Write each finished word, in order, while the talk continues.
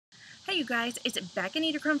Hey you guys, it's Becca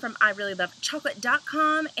Niederkrum from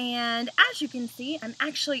IReallyLoveChocolate.com, and as you can see, I'm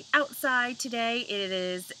actually outside today. It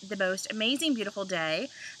is the most amazing, beautiful day,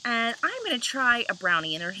 and I'm going to try a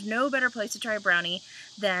brownie, and there's no better place to try a brownie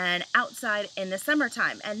than outside in the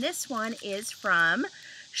summertime, and this one is from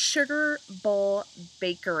Sugar Bowl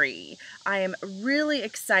Bakery. I am really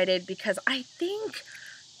excited because I think,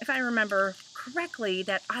 if I remember correctly,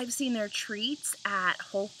 that I've seen their treats at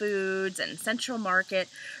Whole Foods and Central Market.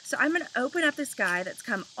 So I'm going to open up this guy that's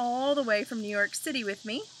come all the way from New York City with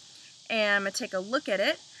me, and I'm going to take a look at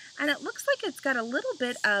it, and it looks like it's got a little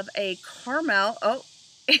bit of a caramel, oh,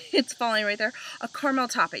 it's falling right there, a caramel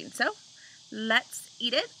topping. So let's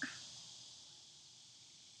eat it.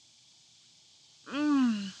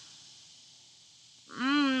 Mmm.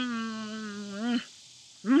 Mmm.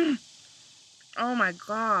 Mmm. Oh my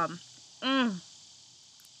God. Mmm.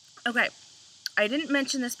 Okay, I didn't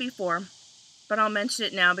mention this before, but I'll mention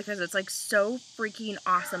it now because it's like so freaking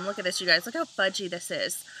awesome. Look at this, you guys. Look how fudgy this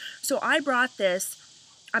is. So I brought this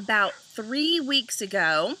about 3 weeks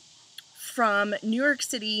ago from New York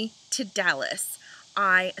City to Dallas.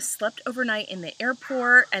 I slept overnight in the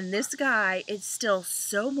airport, and this guy is still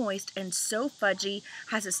so moist and so fudgy.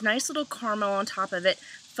 Has this nice little caramel on top of it.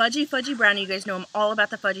 Fudgy, fudgy brownie. You guys know I'm all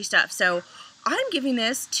about the fudgy stuff. So I'm giving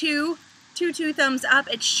this two thumbs up.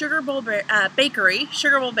 It's Sugar Bowl Bakery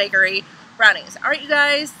brownies. All right, you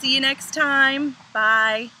guys. See you next time.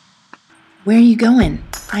 Bye. Where are you going?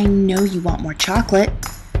 I know you want more chocolate.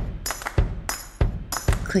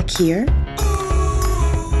 Click here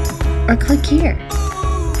or click here.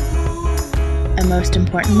 And most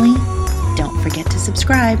importantly, don't forget to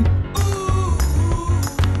subscribe.